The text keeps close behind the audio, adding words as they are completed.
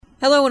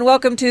Hello and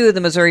welcome to the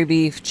Missouri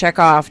Beef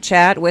Checkoff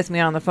Chat. With me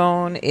on the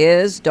phone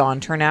is Dawn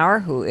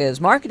Turnau, who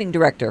is Marketing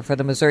Director for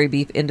the Missouri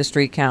Beef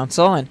Industry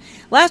Council. And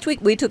last week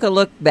we took a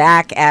look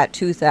back at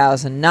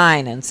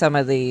 2009 and some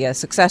of the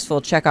successful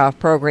checkoff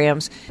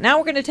programs. Now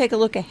we're going to take a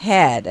look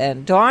ahead.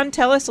 And Dawn,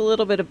 tell us a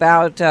little bit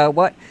about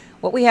what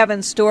we have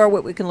in store,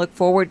 what we can look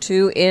forward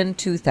to in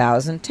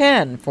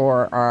 2010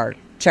 for our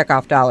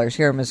checkoff dollars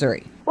here in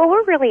Missouri. Well,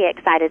 we're really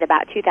excited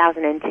about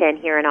 2010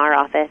 here in our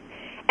office.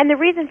 And the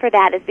reason for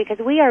that is because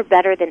we are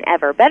better than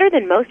ever, better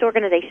than most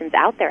organizations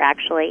out there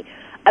actually,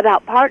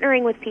 about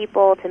partnering with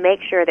people to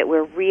make sure that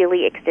we're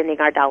really extending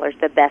our dollars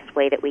the best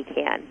way that we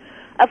can.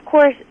 Of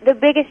course, the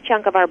biggest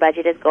chunk of our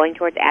budget is going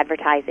towards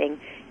advertising.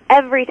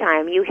 Every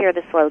time you hear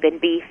the slogan,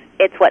 beef,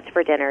 it's what's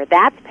for dinner,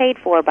 that's paid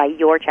for by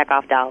your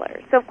checkoff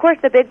dollars. So, of course,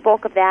 the big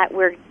bulk of that,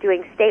 we're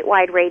doing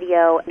statewide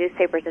radio,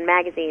 newspapers, and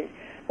magazines.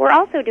 We're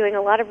also doing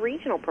a lot of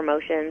regional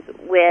promotions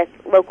with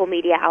local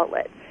media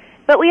outlets.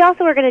 But we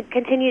also are going to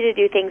continue to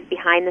do things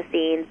behind the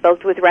scenes,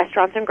 both with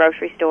restaurants and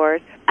grocery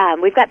stores.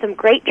 We've got some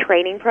great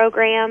training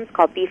programs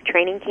called Beef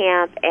Training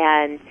Camp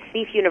and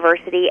Beef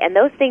University, and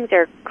those things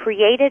are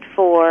created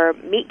for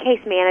meat case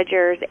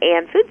managers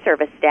and food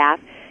service staff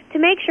to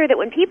make sure that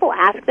when people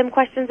ask them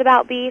questions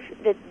about beef,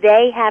 that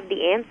they have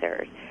the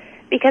answers.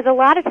 Because a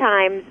lot of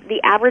times, the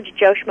average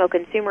Joe Schmo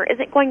consumer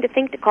isn't going to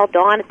think to call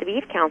Dawn at the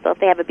Beef Council if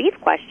they have a beef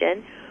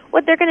question.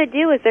 What they're going to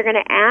do is they're going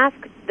to ask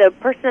the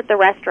person at the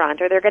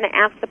restaurant or they're going to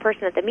ask the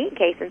person at the meat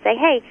case and say,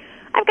 hey,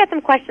 I've got some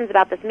questions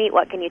about this meat.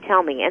 What can you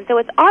tell me? And so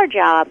it's our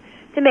job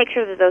to make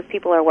sure that those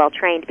people are well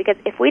trained, because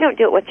if we don't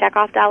do it with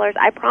checkoff dollars,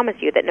 I promise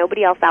you that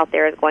nobody else out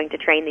there is going to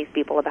train these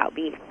people about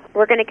beef.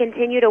 We're going to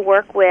continue to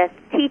work with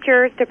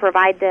teachers to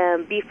provide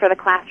them Beef for the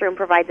Classroom,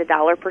 provides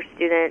 $1 per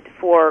student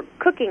for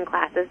cooking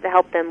classes to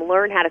help them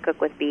learn how to cook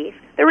with beef.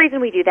 The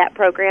reason we do that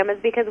program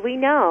is because we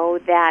know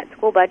that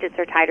school budgets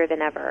are tighter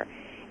than ever.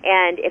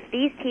 And if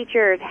these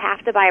teachers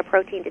have to buy a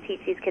protein to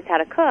teach these kids how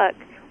to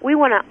cook, we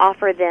want to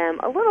offer them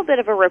a little bit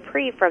of a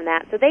reprieve from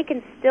that so they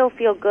can still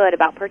feel good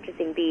about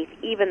purchasing beef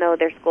even though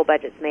their school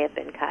budgets may have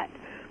been cut.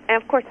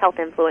 And, of course, health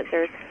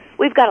influencers.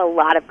 We've got a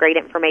lot of great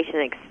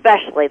information,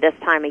 especially this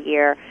time of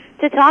year,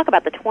 to talk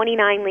about the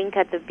 29 lean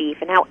cuts of beef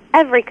and how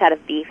every cut of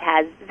beef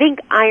has zinc,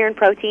 iron,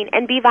 protein,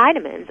 and B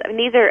vitamins. I mean,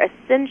 these are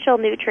essential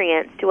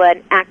nutrients to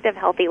an active,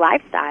 healthy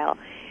lifestyle.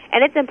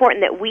 And it's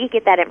important that we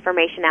get that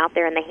information out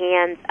there in the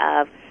hands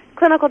of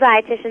clinical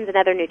dietitians and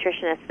other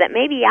nutritionists that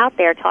may be out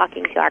there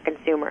talking to our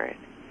consumers.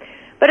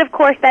 But, of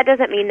course, that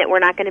doesn't mean that we're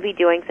not going to be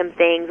doing some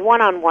things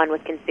one-on-one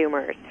with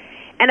consumers.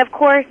 And, of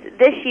course,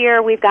 this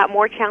year we've got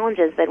more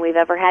challenges than we've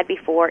ever had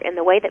before in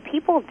the way that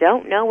people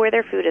don't know where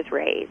their food is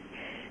raised.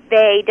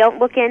 They don't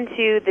look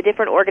into the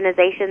different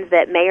organizations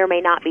that may or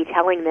may not be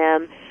telling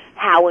them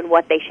how and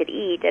what they should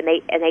eat, and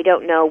they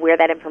don't know where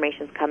that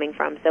information is coming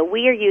from. So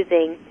we are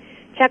using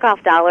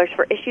checkoff dollars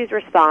for issues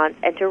response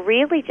and to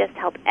really just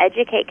help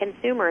educate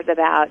consumers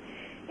about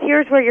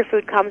here's where your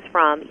food comes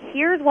from,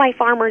 here's why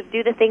farmers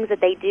do the things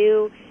that they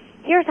do,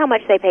 here's how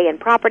much they pay in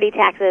property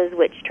taxes,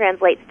 which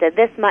translates to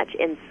this much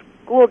in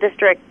school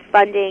district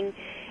funding,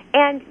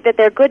 and that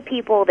they're good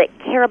people that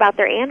care about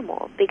their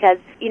animals. Because,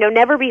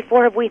 never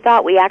before have we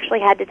thought we actually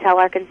had to tell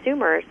our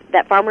consumers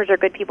that farmers are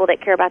good people that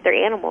care about their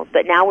animals.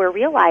 But now we're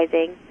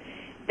realizing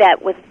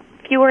that with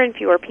fewer and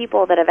fewer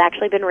people that have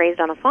actually been raised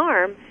on a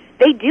farm,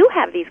 they do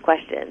have these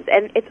questions,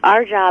 and it's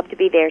our job to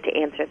be there to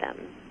answer them.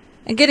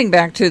 And getting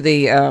back to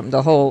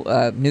the whole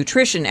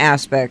nutrition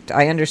aspect,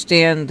 I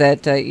understand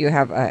that you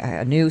have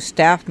a new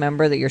staff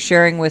member that you're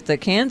sharing with the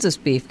Kansas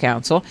Beef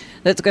Council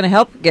that's going to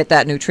help get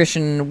that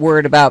nutrition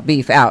word about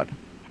beef out.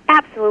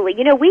 Absolutely.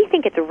 We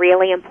think it's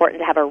really important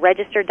to have a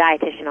registered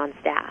dietitian on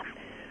staff.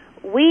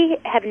 We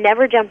have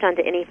never jumped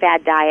onto any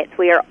fad diets.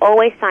 We are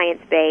always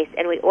science-based,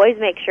 and we always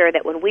make sure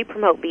that when we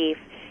promote beef,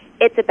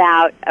 it's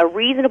about a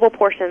reasonable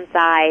portion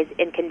size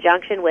in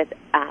conjunction with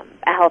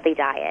a healthy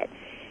diet.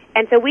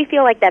 And so we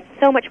feel like that's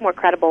so much more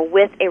credible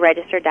with a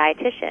registered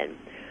dietitian.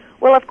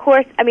 Well, of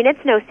course,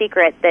 it's no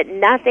secret that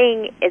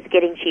nothing is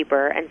getting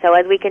cheaper. And so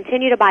as we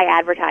continue to buy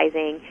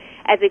advertising,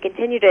 as we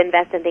continue to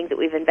invest in things that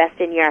we've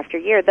invested in year after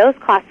year, those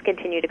costs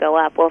continue to go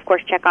up. Well, of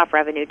course, checkoff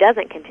revenue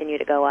doesn't continue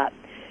to go up.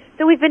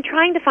 So we've been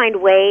trying to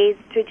find ways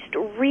to just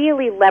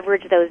really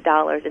leverage those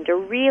dollars and to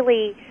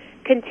really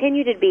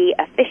continue to be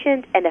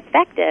efficient and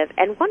effective.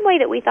 And one way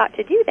that we thought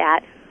to do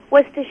that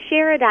was to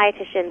share a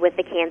dietitian with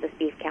the Kansas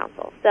Beef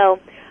Council. So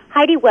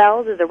Heidi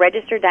Wells is a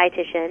registered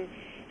dietitian.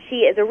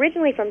 She is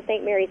originally from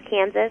St. Mary's,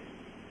 Kansas,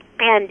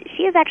 and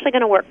she is actually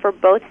going to work for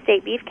both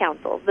state beef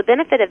councils. The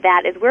benefit of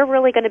that is we're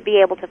really going to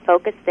be able to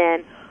focus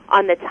then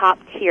on the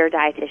top-tier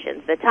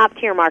dietitians, the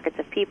top-tier markets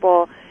of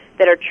people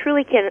that are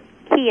truly key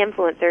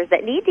influencers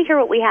that need to hear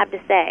what we have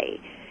to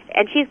say.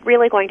 And she's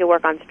really going to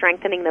work on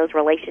strengthening those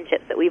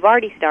relationships that we've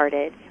already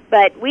started.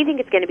 But we think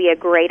it's going to be a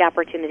great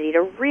opportunity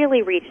to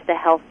really reach the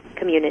health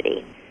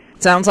community.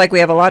 Sounds like we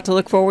have a lot to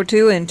look forward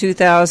to in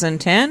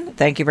 2010.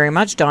 Thank you very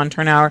much, Dawn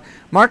Turnau,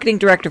 Marketing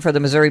Director for the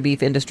Missouri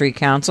Beef Industry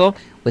Council.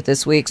 With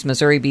this week's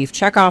Missouri Beef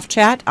Checkoff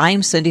Chat,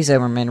 I'm Cindy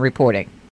Zimmerman reporting.